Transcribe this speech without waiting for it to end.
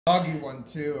doggy one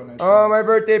too. And Oh, my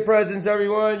birthday presents,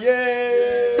 everyone!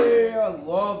 Yay! I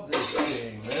love this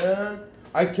thing, man.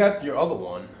 I kept your other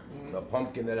one, the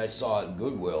pumpkin that I saw at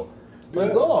Goodwill.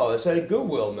 Like, oh, it's at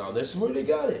Goodwill now. This is where they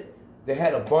got it. They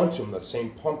had a bunch of them, the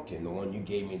same pumpkin, the one you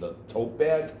gave me, the tote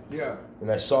bag. Yeah.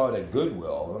 And I saw it at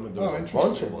Goodwill. I mean, there was a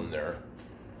bunch of them there.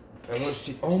 And let's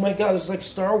see. Oh my God, it's like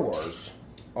Star Wars.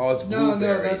 Oh, it's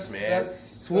blueberries, man.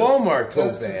 It's Walmart tote bag.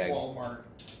 That's just Walmart.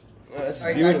 That's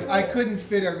beautiful. I couldn't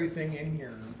fit everything in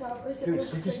here. Dude,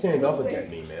 you can stand up and get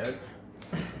me, man.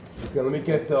 Okay, let me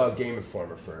get Game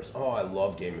Informer first. Oh, I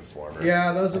love Game Informer.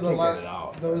 Yeah, those are the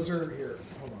last. Those are here.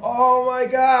 Hold on. Oh my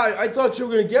God! I thought you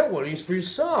were gonna get one of these for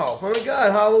yourself. Oh my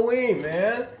God, Halloween,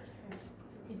 man.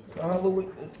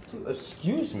 Halloween.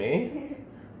 Excuse me.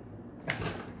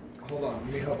 Hold on,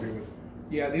 let me help you with.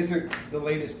 Yeah, these are the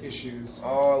latest issues.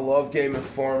 Oh, I love Game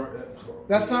Informer.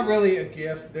 That's not really a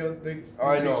gift.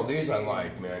 I know these I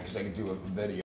like, man, because I can do a video.